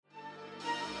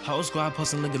Whole squad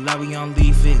posting look like we on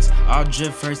LeagueFits. All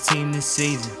drip first team this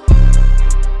season.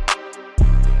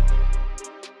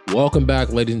 Welcome back,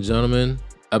 ladies and gentlemen.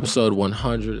 Episode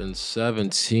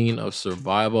 117 of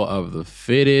Survival of the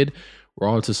Fitted. We're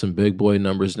on to some big boy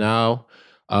numbers now.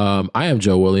 I am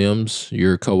Joe Williams,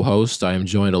 your co-host. I am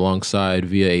joined alongside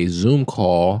via a Zoom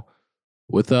call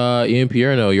with Ian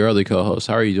Pierno, your other co-host.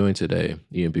 How are you doing today,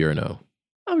 Ian Pierno?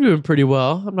 I'm doing pretty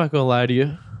well. I'm not gonna lie to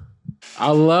you.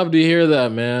 I love to hear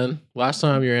that, man. Last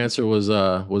time your answer was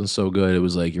wasn't so good. It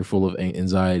was like you're full of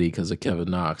anxiety because of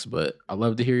Kevin Knox, but I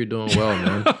love to hear you're doing well,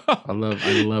 man. I love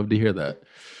to hear that.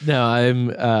 No, I'm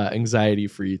anxiety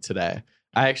free today.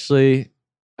 I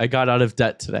got out of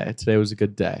debt today. Today was a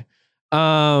good day.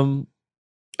 I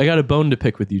got a bone to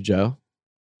pick with you, Joe.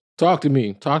 Talk to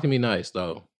me nice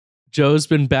though. Joe's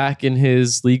been back in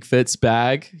his LeagueFits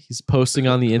bag. He's posting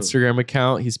on the Instagram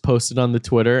account. He's posted on the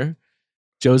Twitter.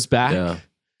 Joe's back. Yeah.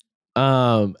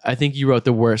 I think you wrote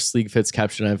the worst LeagueFits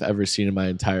caption I've ever seen in my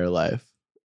entire life.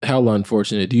 How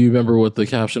unfortunate. Do you remember what the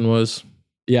caption was?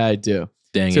 Yeah, I do.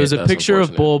 Dang so it was a picture of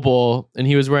unfortunate. Bull, and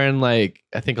he was wearing I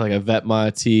think a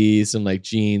Vetma tees and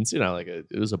jeans.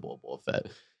 It was a Bull fit.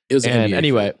 It was And NBA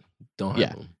anyway, fit. Don't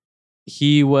have him.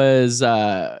 he was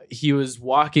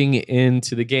walking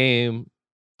into the game,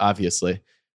 obviously,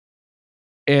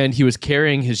 and he was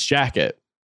carrying his jacket.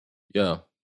 Yeah.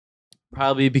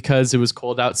 Probably because it was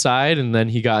cold outside, and then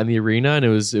he got in the arena and it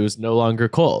was no longer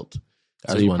cold.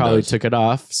 So he probably took it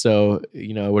off. So,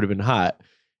 it would have been hot.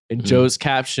 And Joe's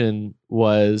caption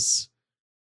was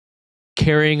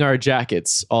carrying our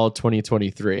jackets all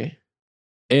 2023.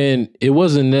 And it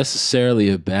wasn't necessarily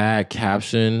a bad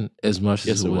caption as much as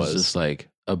Yes, it it was was. just like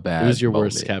a bad It was your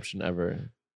moment. worst caption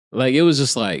ever. It was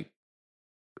just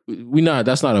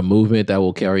that's not a movement that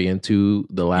will carry into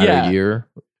the latter year.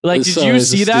 Did So you it's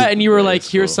see just that? stupid, And you were right? like,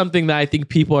 here's So- something that I think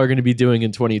people are going to be doing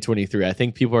in 2023. I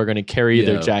think people are going to carry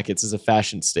their jackets as a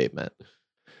fashion statement.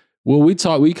 Well,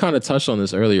 we kind of touched on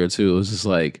this earlier too. It was just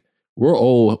like we're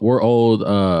old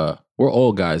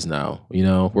guys now.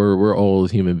 We're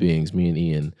old human beings, me and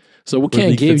Ian. So we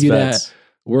can't give you that.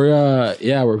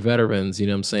 We're veterans, you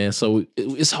know what I'm saying? So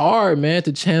it's hard, man,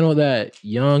 to channel that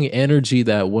young energy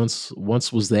that once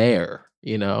was there,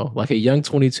 like a young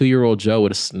 22-year-old Joe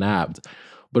would have snapped.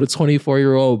 But a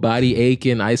 24-year-old body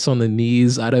aching, ice on the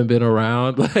knees, I done been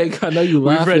around. I know you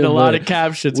laughing. We've written a lot of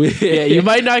captions. You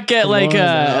might not get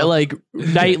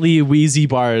nightly wheezy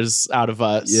bars out of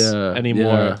us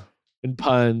anymore and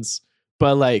puns.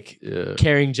 But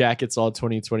carrying jackets all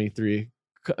 2023.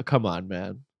 Come on,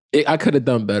 man. I could have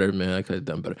done better, man. I could have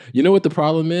done better. You know what the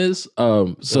problem is?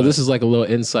 So this is like a little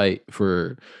insight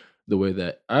for the way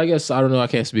that I don't know. I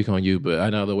can't speak on you, but I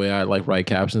know the way I write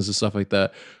captions and stuff like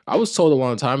that. I was told a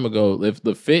long time ago, if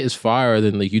the fit is fire,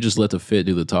 then you just let the fit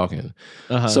do the talking.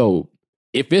 Uh-huh. So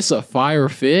if it's a fire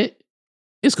fit,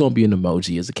 it's gonna be an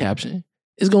emoji as a caption.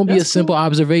 It's gonna be a simple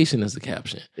observation as the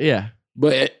caption. Yeah.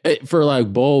 But for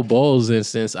Bull's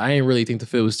instance, I didn't really think the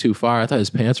fit was too fire. I thought his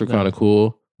pants were kind of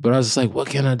cool. But I was just like, what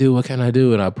can I do? What can I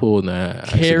do? And I pulled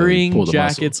carrying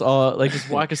jackets all just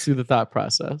walk us through the thought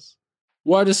process.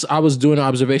 Well, I was doing an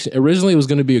observation. Originally, it was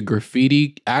going to be a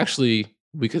graffiti. Actually,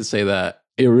 we could say that.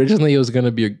 Originally, it was going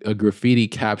to be a graffiti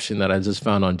caption that I just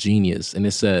found on Genius. And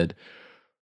it said,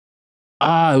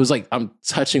 it was like, I'm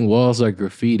touching walls like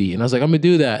graffiti. And I was like, I'm going to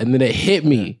do that. And then it hit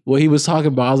me what he was talking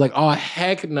about. I was like, oh,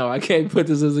 heck no. I can't put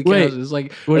this as a caption. It's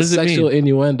like what a does it sexual mean?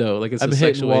 innuendo. Like it's I'm a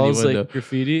hitting sexual walls innuendo. like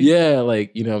graffiti? Yeah,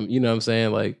 you know what I'm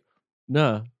saying?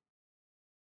 No.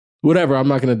 Whatever. I'm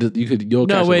not going to, you'll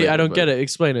catch No, it wait, later, I don't but- get it.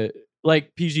 Explain it.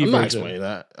 PG I'm not version. explaining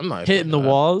that. I'm not Hitting the explaining that.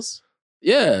 walls?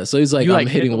 Yeah, so he's like, You I'm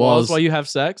hit hitting the walls. while you have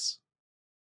sex?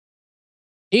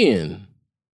 Ian,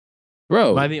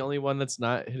 bro, Am I the only one that's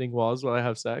not hitting walls while I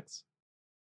have sex?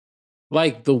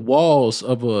 like the walls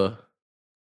of a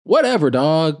whatever,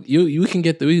 dog. We can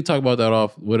talk about that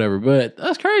off whatever, but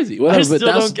that's crazy. Whatever, I still but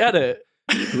that's, don't get it.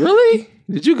 Really?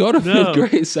 Did you go to No. fifth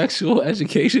grade sexual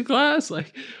education class? What?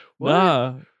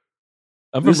 Nah.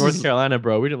 I'm from This North is- Carolina,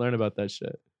 bro. We didn't learn about that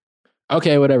shit.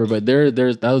 Okay, whatever. But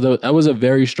that was a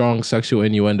very strong sexual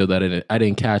innuendo that I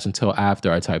didn't catch until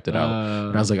after I typed it out.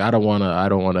 And I was like, I don't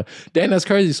wanna. Damn, that's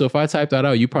crazy. So if I typed that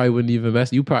out, you probably wouldn't even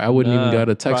I wouldn't even got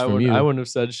a text from you. I wouldn't have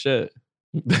said shit.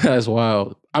 That's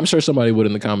wild. I'm sure somebody would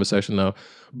in the comment section though.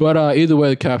 But either way,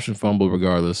 the caption fumbled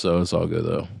regardless, so it's all good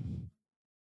though.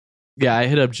 Yeah, I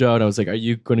hit up Joe and I was like, are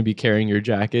you going to be carrying your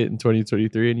jacket in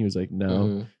 2023? And he was like, no.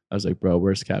 Mhm. I was like, bro,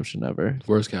 worst caption ever.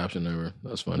 Worst caption ever.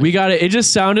 That's funny. We got it. It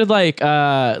just sounded like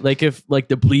if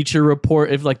the Bleacher Report,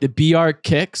 if the BR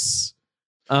kicks,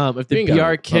 if the Bingo.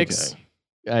 BR kicks Okay.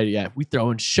 Yeah, we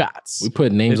throwing shots. We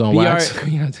put names on wax.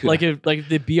 Like if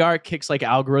the BR kicks like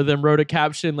algorithm wrote a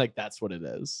caption, like that's what it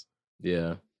is.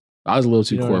 Yeah, I was a little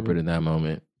too corporate in that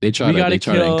moment. They try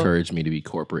to encourage me to be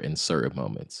corporate in certain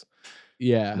moments.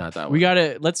 Yeah, not that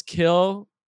one. Let's kill.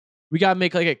 We gotta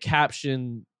make like a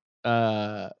caption,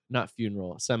 not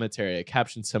funeral, cemetery, a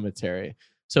caption cemetery.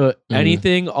 So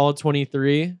anything, all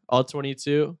 23, all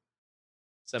 22,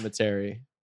 cemetery.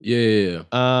 Yeah.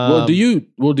 Well, do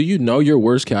you know your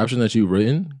worst caption that you've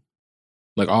written?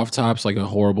 Like off tops, like a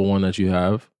horrible one that you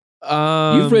have?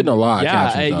 You've written a lot.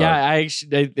 I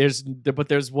actually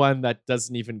there's one that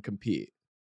doesn't even compete.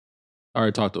 All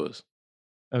right, talk to us.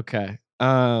 Okay.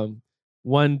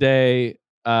 One day,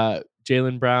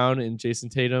 Jaylen Brown and Jason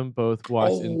Tatum both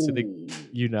walked into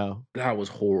the, that was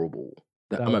horrible.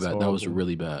 That was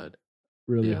really bad.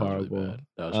 Really horrible. Really bad.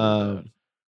 That was really bad.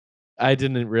 I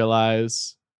didn't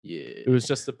realize. Yeah, it was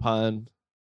just a pun.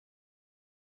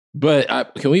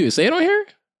 But can we even say it on here?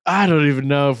 I don't even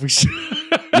know if we should.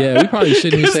 Yeah, we probably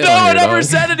shouldn't even say it on here. No one ever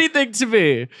said anything to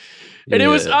me. And it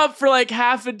was up for like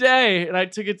half a day. And I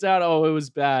took it down. Oh, it was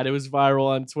bad. It was viral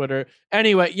on Twitter.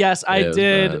 Anyway, yes, I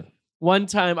did. One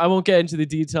time, I won't get into the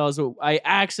details, but I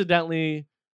accidentally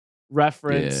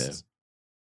referenced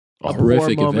a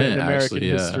horrific moment event in American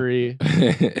history.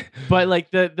 But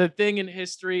like the thing in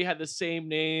history had the same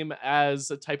name as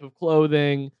a type of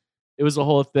clothing. It was a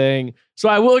whole thing. So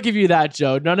I will give you that,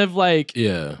 Joe. None of like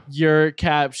none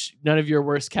of your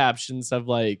worst captions have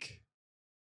like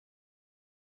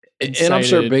incited. And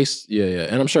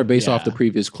I'm sure based off the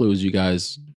previous clues, you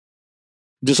guys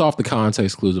just off the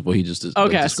context clues of what he just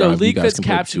described. Okay, so LeagueFits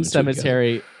caption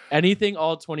cemetery. Anything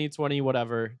all 2020,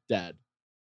 whatever, dead.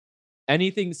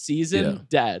 Anything season,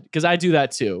 dead. Because I do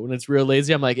that too. When it's real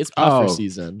lazy, I'm like, it's puffer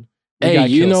season. Hey,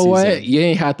 you know what? You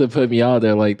ain't have to put me out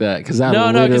there like that. Because that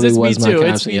literally was my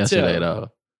caption yesterday, though.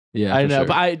 Yeah, I know.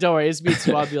 But don't worry, it's me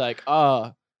too. I'll be like,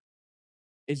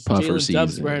 it's Jalen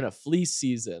Dubs wearing a fleece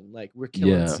season. Like, we're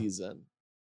killing season.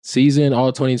 Season,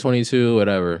 all 2022,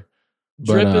 whatever.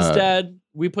 Drip is dead.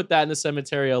 We put that in the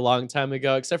cemetery a long time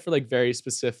ago, except for like very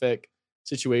specific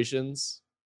situations.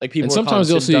 Like people. And sometimes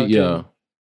you'll see,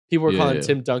 people were calling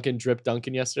Tim Duncan Drip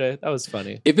Duncan yesterday. That was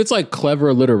funny. If it's like clever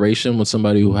alliteration with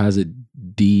somebody who has a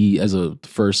D as a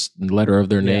first letter of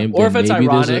their name, or if it's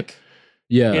ironic,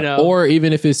 or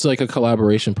even if it's like a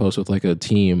collaboration post with like a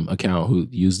team account who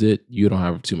used it, you don't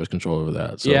have too much control over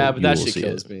that. So but that shit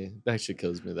kills me. That shit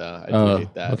kills me though. I do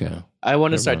hate that. Okay. I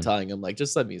want to start telling him like,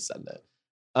 just let me send it.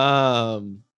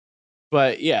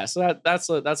 But yeah, so that's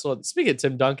what. Speaking of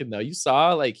Tim Duncan though, you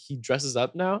saw like he dresses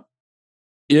up now.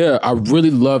 Yeah, I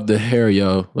really love the hair,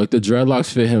 yo. Like the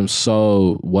dreadlocks fit him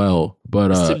so well.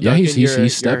 But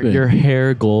he's stepping. Your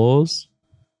hair goals.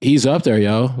 He's up there,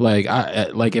 yo. Like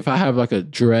if I have like a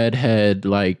dread head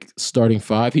like starting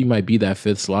five, he might be that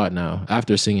fifth slot now.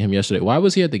 After seeing him yesterday, why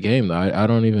was he at the game though? I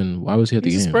don't even. Why was he at the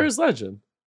game? He's a Spurs legend.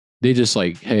 They just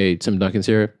like, hey, Tim Duncan's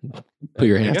here. Put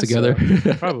your hands together.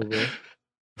 So. Probably.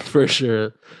 For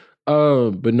sure.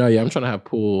 But no, I'm trying to have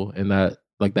Poole in that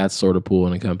sort of Poole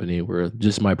in a company where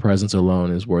just my presence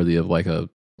alone is worthy of like a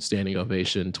standing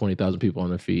ovation, 20,000 people on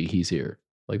their feet. He's here.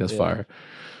 Like that's fire.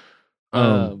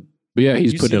 But yeah,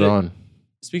 he's putting it on.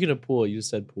 Speaking of Poole, you just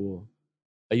said Poole.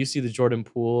 You see the Jordan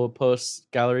Poole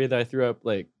post gallery that I threw up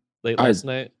like late last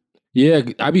night? Yeah,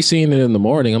 I be seeing it in the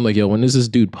morning. I'm like, yo, when is this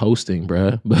dude posting,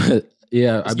 bruh? But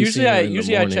yeah, usually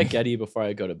I check Getty before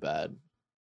I go to bed.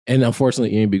 And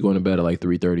unfortunately, you ain't be going to bed at like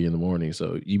 3:30 in the morning,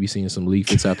 so you be seeing some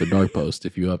LeagueFits after dark post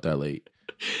if you up that late.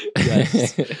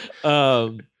 Yes.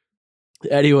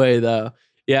 Anyway, though,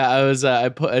 yeah,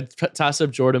 I tossed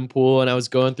up Jordan Poole and I was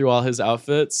going through all his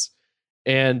outfits,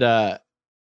 and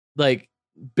like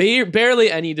barely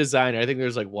any designer. I think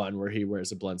there's like one where he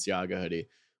wears a Balenciaga hoodie,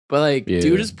 but like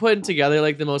dude is putting together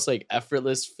like the most like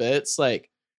effortless fits. Like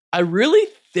I really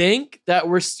think that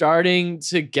we're starting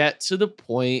to get to the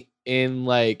point in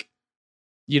like,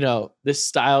 this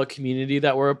style community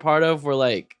that we're a part of where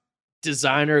like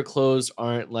designer clothes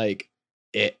aren't like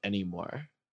it anymore.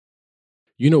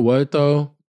 You know what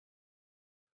though?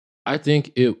 I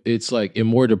think it's like it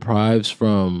more deprives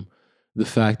from the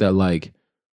fact that like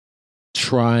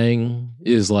trying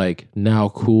is like now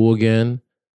cool again.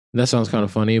 And that sounds kind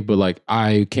of funny, but like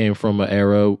I came from an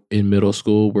era in middle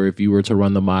school where if you were to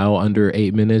run the mile under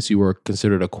 8 minutes, you were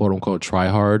considered a quote unquote try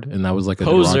hard. And that was like a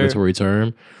derogatory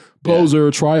term. Poser,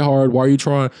 try hard. Why are you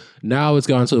trying? Now it's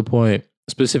gotten to the point,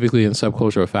 specifically in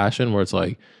subculture of fashion, where it's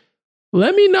like,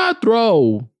 let me not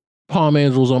throw Palm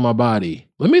Angels on my body.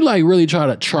 Let me like really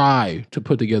try to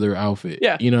put together an outfit.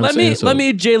 Yeah. You know let me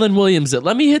Jalen Williams it.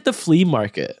 Let me hit the flea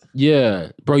market.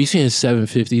 Yeah. Bro, you seen his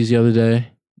 750s the other day?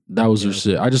 That was their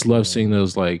shit. I just love seeing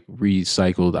those like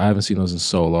recycled. I haven't seen those in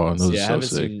so long. Those are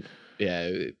so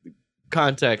sick.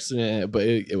 Context, but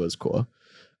it was cool.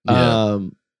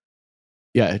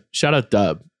 Yeah. Shout out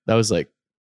Dub. That was like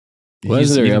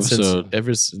legendary episode.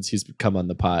 Ever since he's come on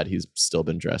the pod, he's still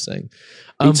been dressing.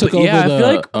 He took over I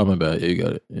feel like, oh my bad. Yeah, you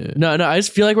got it. Yeah. No, I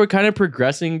just feel like we're kind of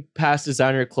progressing past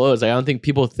designer clothes. I don't think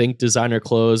people think designer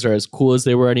clothes are as cool as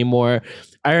they were anymore.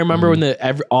 I remember when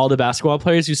all the basketball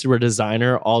players used to wear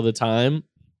designer all the time.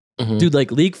 Dude, like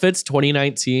LeagueFits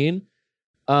 2019,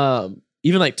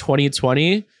 even like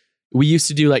 2020, we used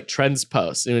to do like trends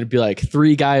posts, and it'd be like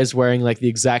 3 guys wearing like the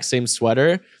exact same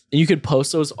sweater, and you could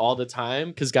post those all the time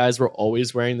because guys were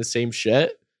always wearing the same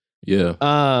shit. Yeah.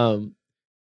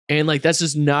 And like that's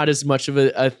just not as much of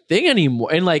a thing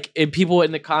anymore. And like people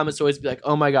in the comments always be like,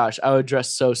 "Oh my gosh, I would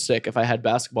dress so sick if I had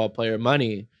basketball player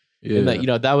money." Yeah. And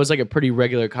that, that was like a pretty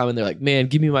regular comment. They're like, "Man,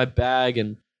 give me my bag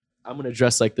and I'm gonna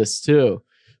dress like this too."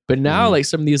 But now like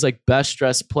some of these like best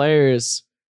dressed players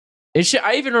and shit,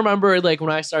 I even remember like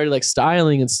when I started like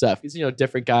styling and stuff, because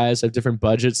different guys have different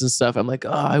budgets and stuff. I'm like, oh,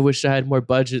 I wish I had more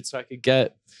budget so I could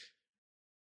get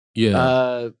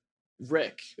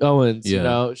Rick Owens,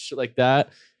 shit like that.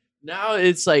 Now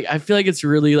it's like I feel like it's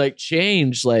really like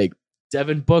changed. Like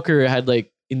Devin Booker had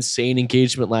like insane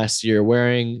engagement last year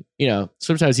wearing,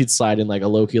 sometimes he'd slide in like a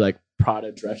low-key like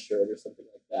Prada dress shirt or something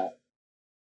like that.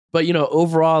 But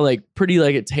overall like pretty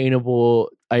like attainable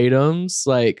items.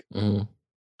 Like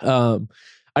I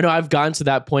know I've gotten to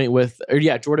that point with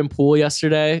Jordan Poole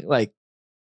yesterday. Like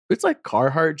it's like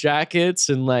Carhartt jackets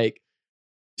and like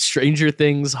Stranger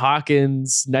Things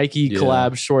Hawkins Nike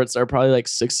collab shorts are probably like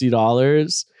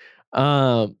 $60.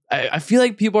 I feel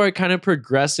like people are kind of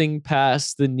progressing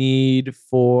past the need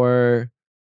for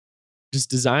just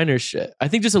designer shit. I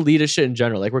think just elitist shit in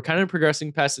general. Like we're kind of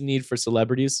progressing past the need for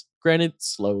celebrities, granted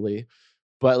slowly,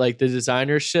 but like the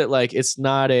designer shit, like it's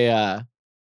not a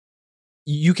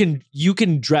you can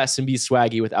dress and be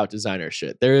swaggy without designer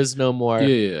shit. There is no more.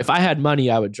 If I had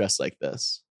money, I would dress like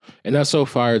this. And that's so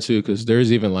fire too, because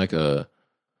there's even like I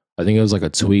think it was like a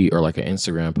tweet or like an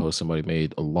Instagram post somebody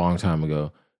made a long time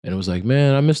ago. And it was like,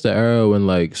 man, I miss the era when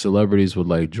like celebrities would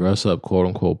like dress up quote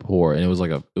unquote poor. And it was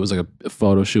like a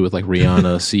photo shoot with like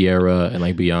Rihanna, Sierra, and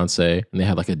like Beyonce. And they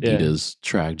had like Adidas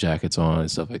track jackets on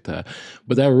and stuff like that.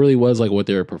 But that really was like what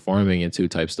they were performing into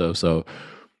type stuff. So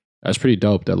that's pretty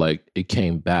dope that like it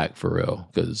came back for real.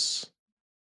 Because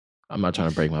I'm not trying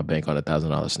to break my bank on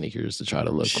 $1,000 sneakers to try to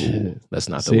look cool. That's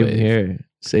not the way.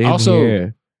 Same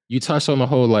here. You touched on the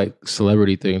whole like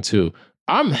celebrity thing too.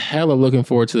 I'm hella looking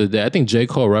forward to the day. I think J.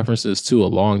 Cole referenced this too a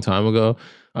long time ago.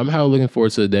 I'm hella looking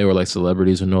forward to the day where like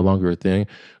celebrities are no longer a thing.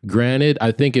 Granted,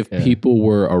 I think if people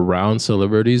were around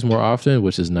celebrities more often,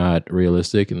 which is not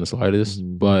realistic in the slightest,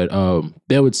 but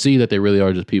they would see that they really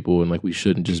are just people, and like we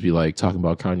shouldn't just be like talking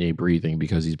about Kanye breathing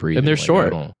because he's breathing. And they're like,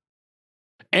 short.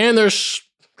 And they're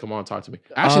come on, talk to me.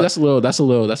 Actually, that's a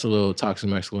little toxic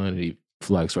masculinity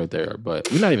flex right there, but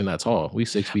we're not even that tall. We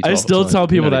 6 feet tall. I still tell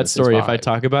people that story if I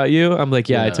talk about you. I'm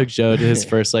like, I took Joe to his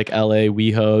first like LA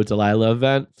WeHo Delilah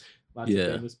event. Lots of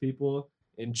famous people.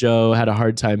 And Joe had a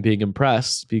hard time being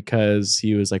impressed because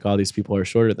he was like, all these people are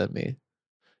shorter than me.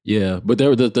 Yeah, but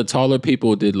there the taller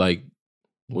people did like,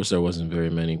 which there wasn't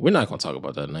very many. We're not gonna talk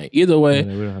about that night. Either way,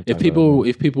 if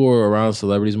people were around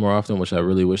celebrities more often, which I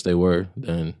really wish they were,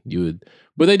 then you would.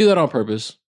 But they do that on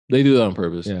purpose.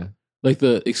 Yeah. Like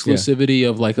the exclusivity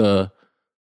of like a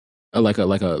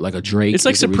Drake. It's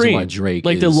like Supreme. Drake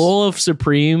like the lull of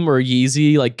Supreme or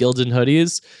Yeezy, like Gildan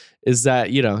hoodies, is that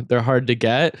they're hard to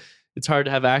get. It's hard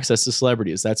to have access to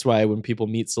celebrities. That's why when people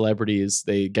meet celebrities,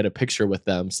 they get a picture with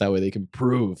them, so that way they can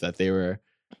prove that they were,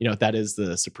 that is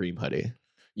the Supreme hoodie.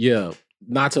 Yeah,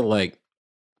 not to like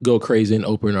go crazy and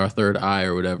open our third eye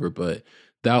or whatever, but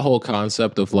that whole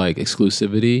concept of like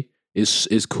exclusivity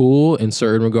is cool in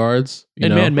certain regards.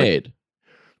 And man-made. Like,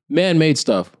 man-made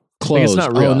stuff. Clothes. Like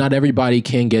it's not real. Not everybody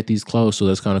can get these clothes, so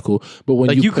that's kind of cool. But when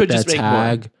like you put that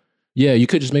tag, you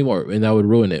could just make more, and that would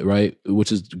ruin it, right?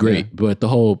 Which is great. Yeah. But the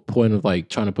whole point of like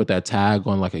trying to put that tag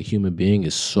on like a human being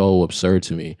is so absurd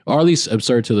to me, or at least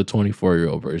absurd to the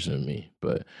 24-year-old version of me.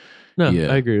 But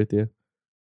I agree with you.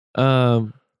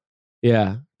 No.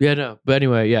 But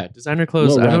anyway, designer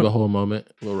clothes. Little rabbit hole moment.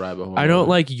 I don't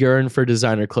like yearn for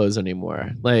designer clothes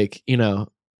anymore. Like,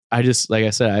 I just, like I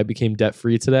said, I became debt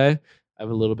free today. I have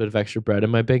a little bit of extra bread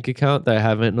in my bank account that I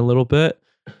haven't in a little bit.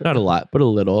 Not a lot, but a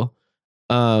little.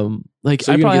 Like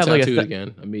so I probably have like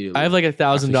again immediately. I have like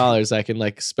 $1,000 I can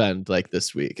like spend like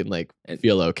this week and like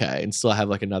feel okay and still have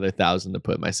like another 1,000 to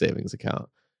put in my savings account.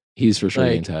 He's for sure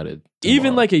getting tatted.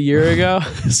 Even like a year ago,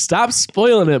 stop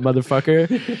spoiling it,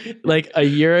 motherfucker. Like a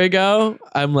year ago,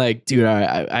 I'm like, dude,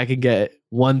 I can get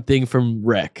one thing from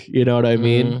Rick. You know what I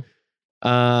mean?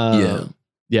 Yeah.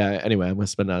 Anyway, I'm gonna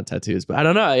spend it on tattoos, but I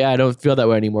don't know. Yeah, I don't feel that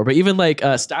way anymore. But even like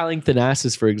styling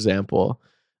Thanasis, for example,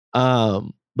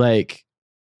 like,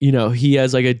 you know, he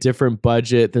has like a different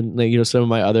budget than like, you know, some of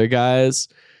my other guys,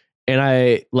 and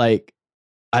I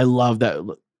love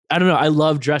that. I don't know. I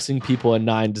love dressing people in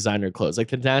non-designer clothes. Like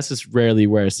Thanasis rarely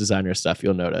wears designer stuff.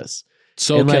 You'll notice.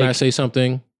 So and can I say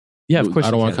something? Yeah, of course.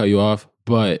 I don't want to cut you off,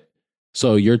 but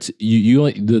so you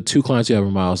the 2 clients you have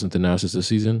are Miles and Thanasis this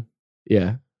season.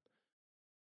 Yeah.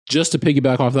 Just to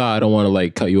piggyback off that, I don't want to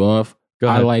like cut you off.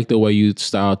 I like the way you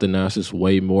style Thanasis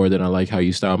way more than I like how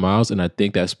you style Miles, and I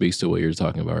think that speaks to what you're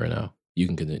talking about right now. You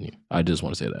can continue. I just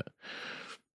want to say that.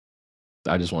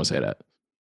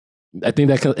 I think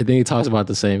it talks about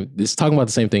the same. It's talking about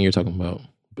the same thing you're talking about.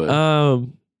 But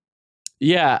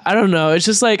yeah, I don't know. It's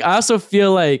just like I also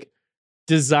feel like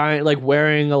design, like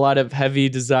wearing a lot of heavy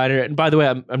designer. And by the way,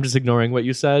 I'm just ignoring what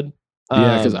you said.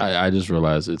 Yeah, because I just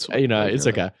realized it's it's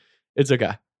okay. It's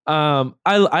okay.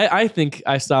 I think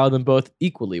I style them both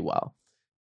equally well.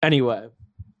 Anyway.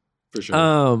 For sure.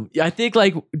 I think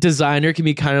like designer can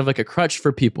be kind of like a crutch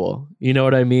for people. You know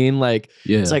what I mean? Like,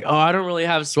 it's like, oh, I don't really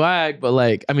have swag, but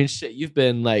like, I mean, shit, you've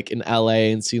been like in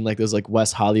LA and seen like those like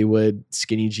West Hollywood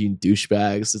skinny jean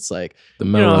douchebags. It's like, you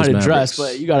don't know how to dress,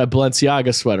 but you got a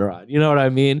Balenciaga sweater on. You know what I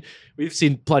mean? We've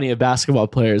seen plenty of basketball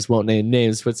players, won't name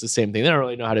names, but it's the same thing. They don't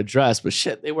really know how to dress, but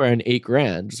shit, they wear an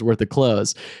 $8,000 worth of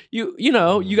clothes. You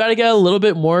know, you got to get a little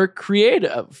bit more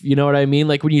creative. You know what I mean?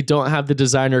 Like when you don't have the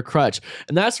designer crutch.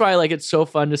 And that's why like it's so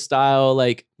fun to style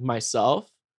like myself.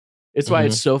 It's why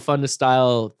it's so fun to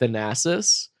style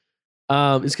Thanasis.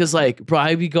 It's because like, bro,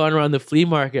 I'd be going around the flea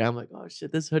market. I'm like, oh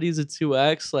shit, this hoodie's a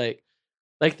 2X. Like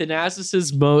Thanasis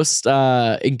is most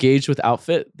engaged with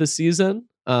outfit this season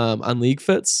on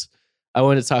LeagueFits. I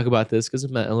wanted to talk about this because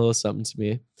it meant a little something to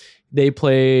me.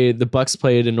 The Bucks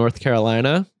played in North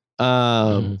Carolina,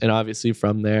 and obviously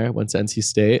from there went to NC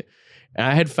State. And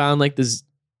I had found like this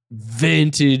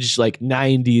vintage like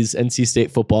 90s NC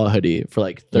State football hoodie for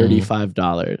like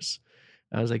 $35.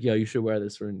 I was like, yo, you should wear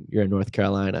this when you're in North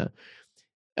Carolina.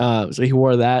 So he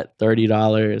wore that,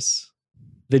 $30.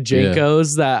 The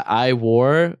Jankos that I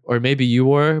wore, or maybe you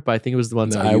wore, but I think it was the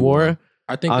ones I wore.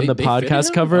 I think on the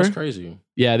podcast cover. That's crazy.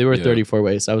 Yeah, they were 34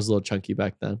 waist. I was a little chunky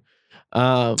back then. Hey,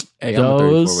 I'm a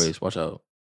 34 waist. Watch out.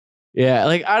 Yeah,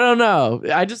 like I don't know.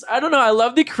 I don't know. I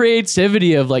love the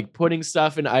creativity of like putting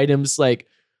stuff in items like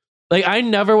I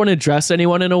never want to dress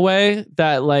anyone in a way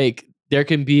that like there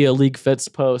can be a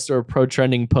LeagueFits post or a Pro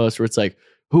Trending post where it's like,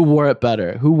 who wore it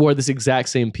better? Who wore this exact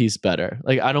same piece better?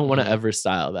 Like I don't want to ever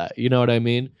style that. You know what I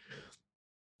mean?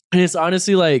 And it's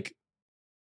honestly like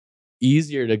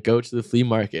easier to go to the flea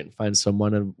market and find some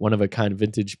one of a kind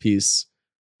vintage piece.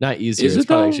 Not easier. It's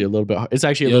probably actually a little bit. It's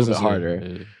actually a little bit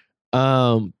harder.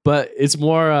 But it's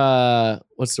more.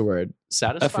 What's the word?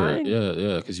 Satisfying. Effort.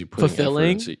 Yeah. Because you put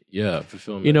fulfilling.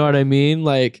 Fulfillment. You know what I mean?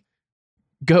 Like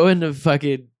going to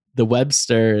fucking the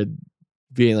Webster and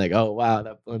being like, oh wow,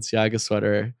 that Balenciaga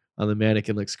sweater on the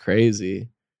mannequin looks crazy.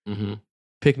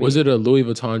 Was it a Louis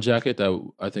Vuitton jacket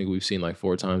that I think we've seen like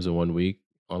 4 times in 1 week?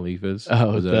 On LeagueFits?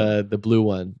 Oh, the blue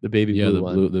one, the baby blue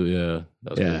one.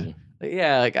 That's crazy.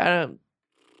 Like I don't,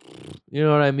 you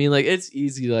know what I mean? Like it's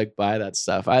easy to like buy that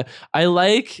stuff. I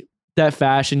like that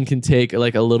fashion can take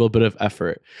like a little bit of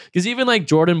effort because even like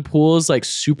Jordan Poole's like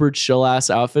super chill ass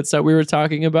outfits that we were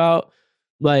talking about,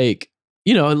 like,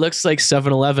 you know, it looks like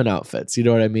 7-Eleven outfits. You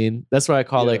know what I mean? That's what I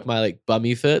call like my like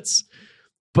bummy fits.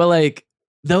 But like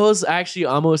those actually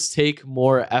almost take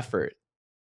more effort.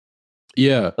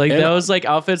 Yeah. Like those like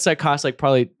outfits that cost like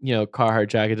probably, you know, Carhartt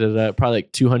jacket, probably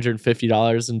like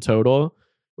 $250 in total,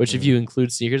 which if you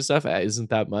include sneakers and stuff, isn't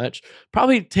that much.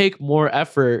 Probably take more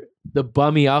effort. The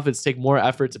bummy outfits take more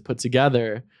effort to put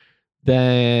together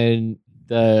than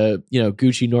the, you know,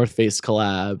 Gucci North Face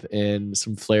collab and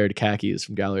some flared khakis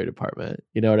from Gallery Department.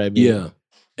 You know what I mean? Yeah.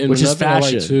 And which is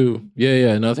fashion. I like too. Yeah.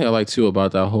 Another thing I like too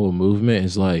about that whole movement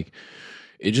is like,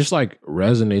 it just like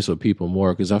resonates with people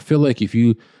more because I feel like if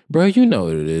you, bro, you know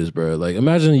what it is, bro. Like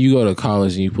imagine you go to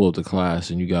college and you pull up to class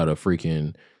and you got a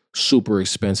freaking super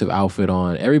expensive outfit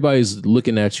on. Everybody's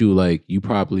looking at you like you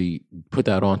probably put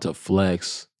that on to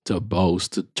flex, to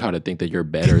boast, to try to think that you're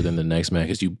better than the next man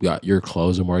because you got your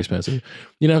clothes are more expensive.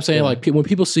 You know what I'm saying? Like when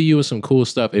people see you with some cool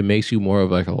stuff, it makes you more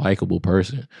of like a likable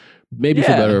person. Maybe for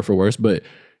better or for worse, but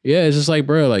yeah, it's just like,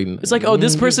 bro, like it's like, oh,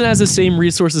 this person has the same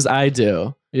resources I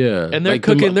do. Yeah, and they're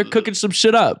like cooking some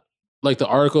shit up. like the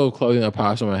article of clothing that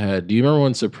pops in my head. Do you remember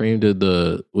when Supreme did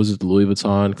the Louis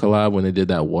Vuitton collab when they did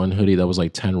that one hoodie that was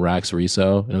like 10 racks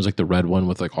resale? And it was like the red one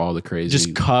with like all the crazy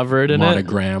just covered in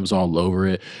monograms all over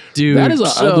it. Dude, that is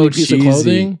an ugly piece of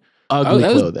clothing. Ugly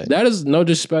clothing. That is no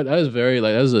disrespect. That is very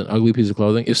like that is an ugly piece of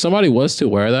clothing. If somebody was to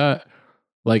wear that,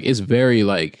 like it's very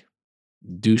like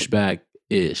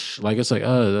douchebag-ish. Like it's like,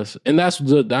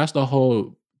 that's the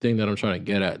whole thing that I'm trying to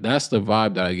get at. That's the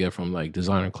vibe that I get from like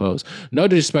designer clothes. No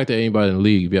disrespect to anybody in the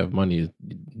league. If you have money,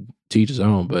 to each his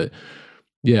own. But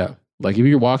yeah, like if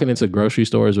you're walking into grocery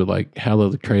stores with like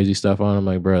hella crazy stuff on, I'm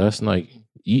like, bro, that's like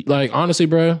honestly,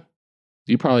 bro,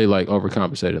 you probably like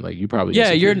overcompensating. Like you probably you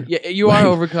are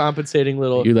overcompensating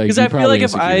little. Because I feel like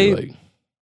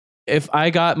if I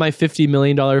got my $50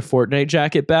 million Fortnite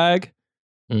jacket bag,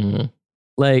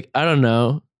 like I don't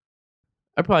know.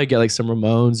 I'd probably get like some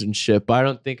Ramones and shit, but I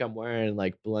don't think I'm wearing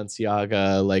like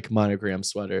Balenciaga, like monogram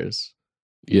sweaters.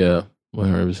 Yeah,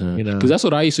 100%. You know, because that's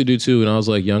what I used to do too when I was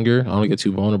like younger. I don't get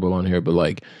too vulnerable on here, but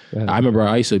like I remember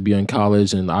I used to be in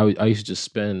college and I used to just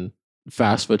spend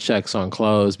fast food checks on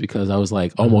clothes because I was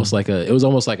like almost like it was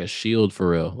almost like a shield for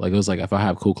real. Like it was like if I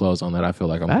have cool clothes on that, I feel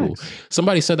like I'm cool.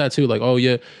 Somebody said that too, like, oh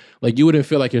yeah, like you wouldn't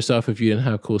feel like yourself if you didn't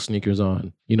have cool sneakers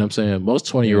on. You know what I'm saying? Most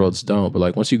 20-year-olds don't, but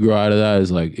like once you grow out of that,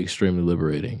 it's like extremely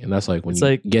liberating. And that's like when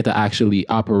you get to actually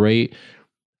operate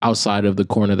outside of the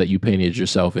corner that you painted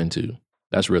yourself into.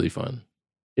 That's really fun.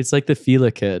 It's like the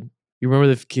Fila kid. You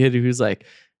remember the kid who's like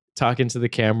talking to the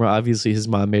camera? Obviously his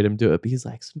mom made him do it, but he's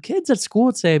like, some kids at school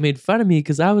would say made fun of me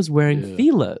because I was wearing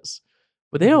Filas.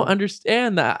 But they don't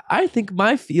understand that I think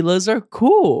my Filas are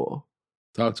cool.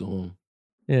 Talk to him.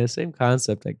 Yeah, same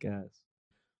concept, I guess.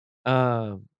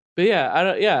 But yeah,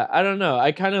 I don't know.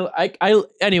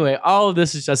 Anyway, all of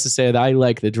this is just to say that I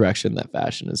like the direction that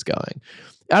fashion is going.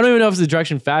 I don't even know if it's the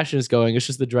direction fashion is going. It's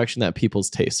just the direction that people's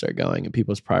tastes are going and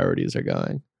people's priorities are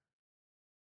going.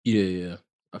 Yeah.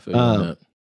 I feel that.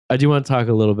 I do want to talk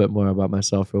a little bit more about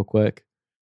myself real quick.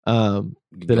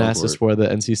 Thanasis wore the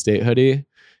NC State hoodie.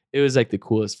 It was like the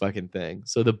coolest fucking thing.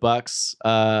 So the Bucks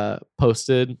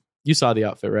posted. You saw the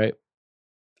outfit, right?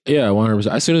 Yeah, 100%.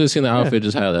 As soon as I seen the outfit,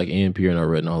 just had like AMPRNO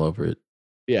written all over it.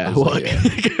 Yeah,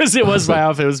 because it was my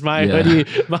outfit. It was my hoodie,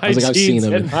 my jeans,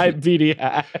 and my beanie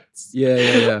hats.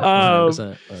 Yeah.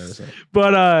 100%.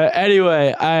 But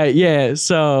anyway,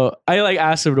 so I like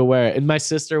asked him to wear it, and my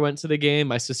sister went to the game.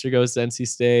 My sister goes to NC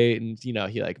State, and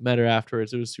he like met her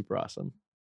afterwards. It was super awesome.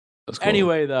 That's cool.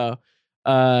 Anyway, though,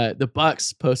 the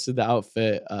Bucks posted the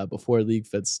outfit before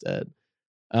LeagueFits did.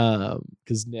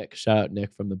 Because shout out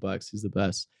Nick from the Bucks, he's the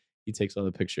best. He takes all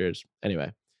the pictures.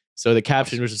 Anyway, so the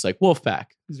caption was just like Wolfpack.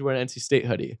 He's wearing an NC State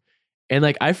hoodie, and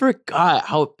like I forgot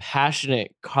how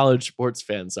passionate college sports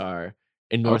fans are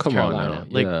in North Carolina.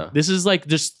 Like this is like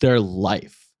just their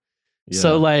life. Yeah.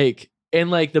 So like, and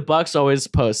like the Bucks always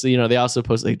post. You know, they also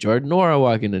post like Jordan Nora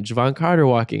walking and Javon Carter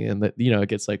walking, and that it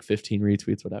gets like 15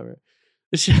 retweets, whatever.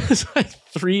 She has like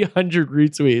 300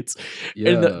 retweets.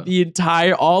 Yeah. And the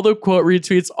entire, all the quote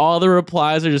retweets, all the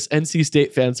replies are just NC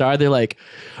State fans they're like,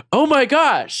 oh my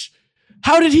gosh,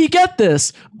 how did he get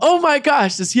this? Oh my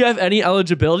gosh, does he have any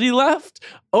eligibility left?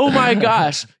 Oh my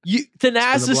gosh,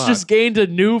 Thanasis just gained a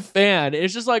new fan.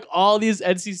 It's just like all these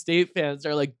NC State fans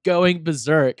are like going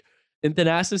berserk. And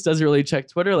Thanasis doesn't really check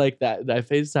Twitter like that. And I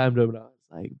FaceTimed him and I was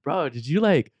like, bro, did you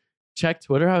like check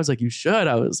Twitter? I was like, you should.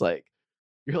 I was like,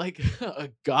 you're like a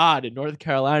god in North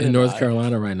Carolina. In North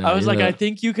Carolina right now. I was like, I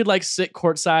think you could like sit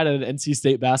courtside at an NC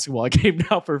State basketball game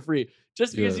now for free.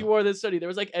 Just because you wore this hoodie. There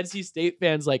was like NC State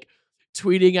fans like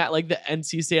tweeting at like the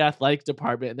NC State athletic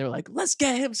department. And they're like, let's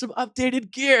get him some updated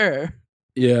gear.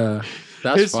 Yeah.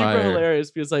 That's it's super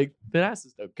hilarious because like the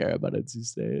asses don't care about NC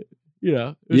State.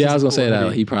 I was gonna say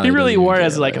that. He really wore it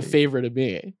as like a favor to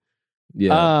me.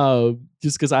 Yeah.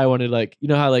 Just because I wanted like,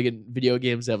 how like in video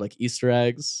games they have like Easter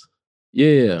eggs.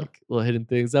 Yeah. Like little hidden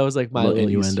things. That was like my little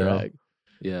Easter egg.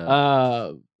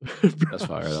 Yeah. That's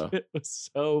fire though. It was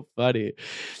so funny.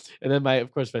 And then my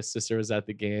sister was at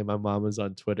the game. My mom was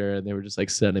on Twitter and they were just like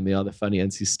sending me all the funny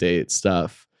NC State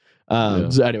stuff.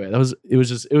 So anyway, it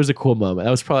was a cool moment.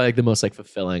 That was probably like the most like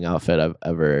fulfilling outfit I've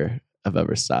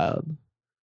ever styled.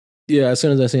 Yeah, as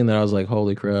soon as I seen that, I was like,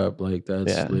 holy crap, like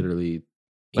that's literally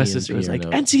my sister was like,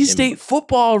 NC State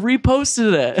football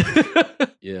reposted it.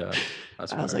 Yeah.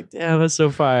 I was like, damn, that's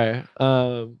so fire.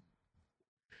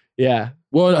 Yeah.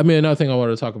 Well, I mean, another thing I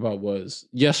wanted to talk about was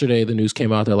yesterday the news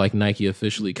came out that like Nike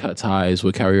officially cut ties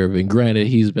with Kyrie Irving. Granted,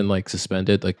 he's been like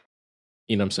suspended, like,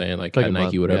 you know what I'm saying? Like at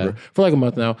Nike, whatever, for like a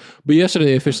month now. But yesterday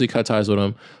they officially cut ties with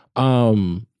him.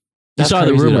 You saw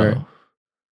the rumor.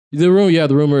 The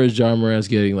rumor is John Morant's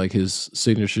getting like his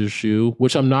signature shoe,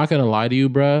 which I'm not going to lie to you,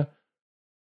 bruh.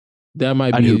 That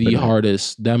might be the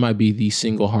hardest. That might be the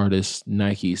single hardest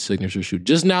Nike signature shoe.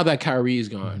 Just now that Kyrie is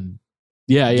gone.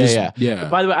 Yeah.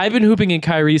 By the way, I've been hooping in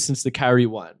Kyrie since the Kyrie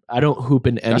one. I don't hoop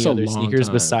in any other sneakers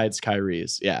besides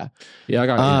Kyrie's. Yeah, I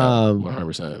got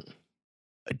 100%.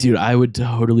 Dude, I would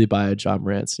totally buy a John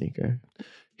Morant sneaker.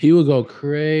 He would go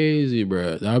crazy,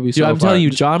 bro. That would be so. I'm telling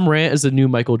you, John Morant is the new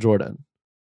Michael Jordan.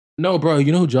 No, bro.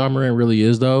 You know who John Morant really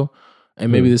is, though?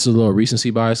 And maybe this is a little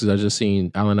recency bias because I just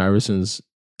seen Allen Iverson's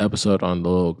episode on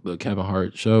the Kevin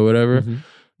Hart show, whatever. Mm-hmm.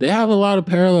 They have a lot of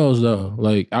parallels though,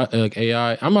 like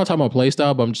AI. I'm not talking about play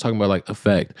style, but I'm just talking about like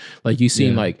effect. Like you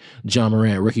seen like John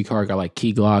Morant, Ricky Carr got like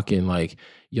Key Glock and like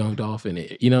Young Dolph in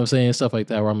it. You know what I'm saying? Stuff like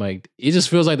that where I'm like, it just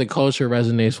feels like the culture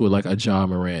resonates with like a John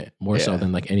Morant more so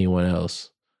than like anyone else.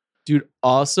 Dude,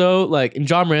 also like, and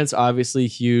John Morant's obviously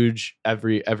huge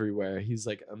everywhere. He's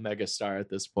like a mega star at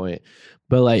this point.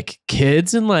 But like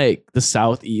kids in like the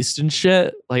Southeast and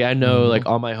shit, like I know like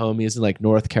all my homies in like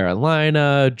North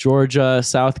Carolina, Georgia,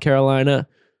 South Carolina,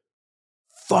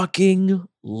 fucking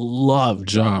love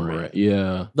John Morant.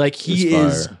 Yeah. Like he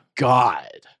is God.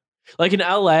 Like in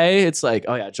LA, it's like,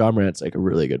 oh yeah, John Morant's like a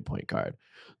really good point guard.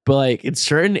 But like in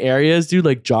certain areas, dude,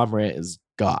 like John Morant is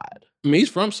God. I mean, he's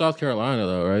from South Carolina,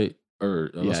 though, right?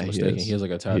 Or unless I'm mistaken, he has like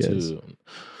a tattoo.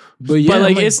 But yeah, but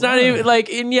like it's not even like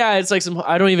it's like some.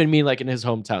 I don't even mean like in his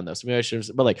hometown though. So maybe I should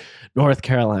have. But like North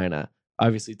Carolina,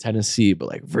 obviously Tennessee, but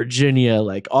like Virginia,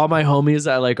 like all my homies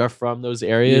that like are from those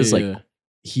areas, like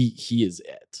he is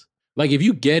it. Like if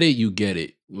you get it, you get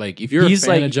it. Like if you're a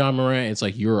fan of John Morant, it's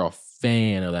like you're a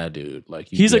fan of that dude. Like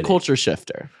he's a culture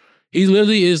shifter. He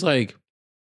literally is like.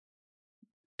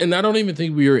 And I don't even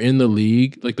think we were in the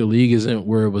league. Like the league isn't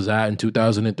where it was at in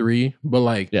 2003. But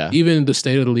like even the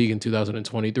state of the league in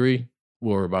 2023,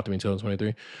 well, we're about to be in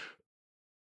 2023.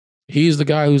 He's the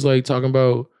guy who's like talking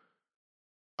about,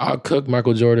 I'll cook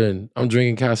Michael Jordan. I'm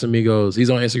drinking Casamigos. He's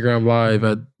on Instagram Live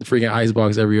at the freaking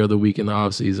Icebox every other week in the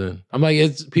off season. I'm like,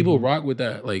 it's people rock with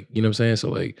that. Like, you know what I'm saying? So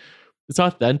like, it's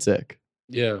authentic.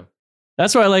 Yeah.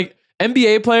 That's why like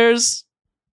NBA players,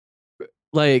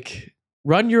 like,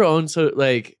 run your own. So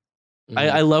like,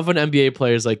 I love when NBA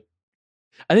players like,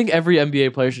 I think every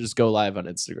NBA player should just go live on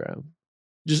Instagram.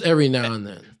 Just every now and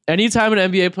then. Anytime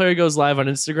an NBA player goes live on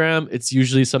Instagram, it's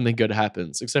usually something good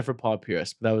happens, except for Paul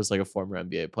Pierce. But that was like a former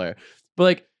NBA player. But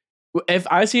like, if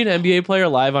I see an NBA player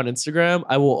live on Instagram,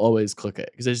 I will always click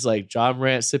it because it's like John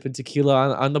Morant sipping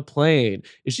tequila on the plane.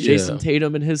 It's Jason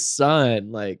Tatum and his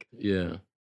son. Like,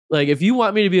 like if you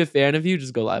want me to be a fan of you,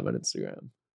 just go live on Instagram.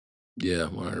 Yeah,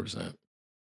 100%.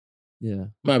 Yeah.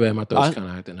 My bad. My throat's kind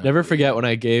of acting up. Never forget when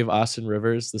I gave Austin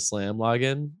Rivers the Slam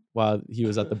login while he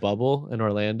was at the bubble in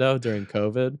Orlando during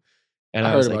COVID. And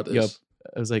I was like, yo,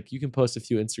 I was like, you can post a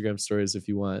few Instagram stories if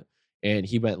you want. And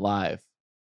he went live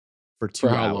for 2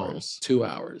 hours. 2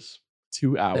 hours.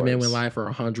 2 hours. That man went live for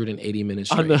 180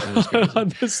 minutes straight. On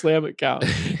the Slam account.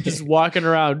 Just walking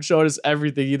around, showing us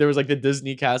everything. There was like the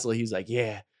Disney castle. He's like,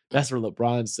 yeah, that's where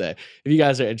LeBron said. If you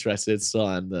guys are interested, it's still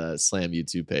on the Slam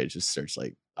YouTube page. Just search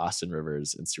like Austin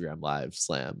Rivers Instagram Live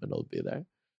Slam and it'll be there.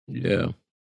 Yeah.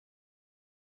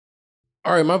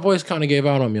 All right, my voice kind of gave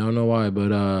out on me. I don't know why,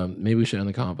 but maybe we should end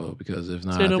the combo because if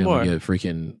not, I think we get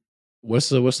freaking what's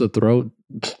the throat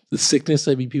the sickness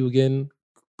that people getting?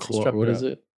 What is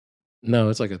it? No,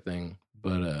 it's like a thing,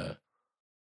 but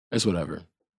it's whatever.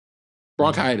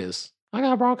 Bronchitis. I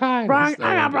got bronchitis.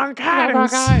 I got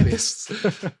bronchitis.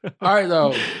 All right,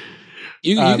 though.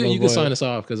 You can sign us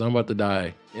off because I'm about to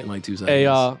die in like 2 seconds. Hey,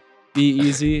 y'all. Be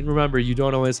easy. And remember, you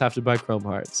don't always have to buy Chrome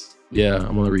Hearts. Yeah,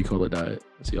 I'm on the Ricola diet.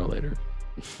 See y'all later.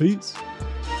 Peace.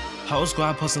 Whole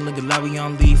squad posting looking like we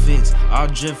on LeagueFits. All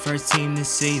drip first team this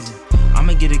season.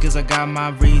 I'ma get it cause I got my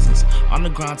reasons. On the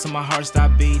ground till my heart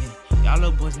stop beating. Y'all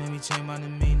little boys made me change my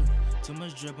demeanor. Too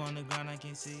much drip on the ground, I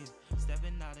can't see it.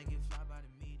 Stepping out, I get fly by.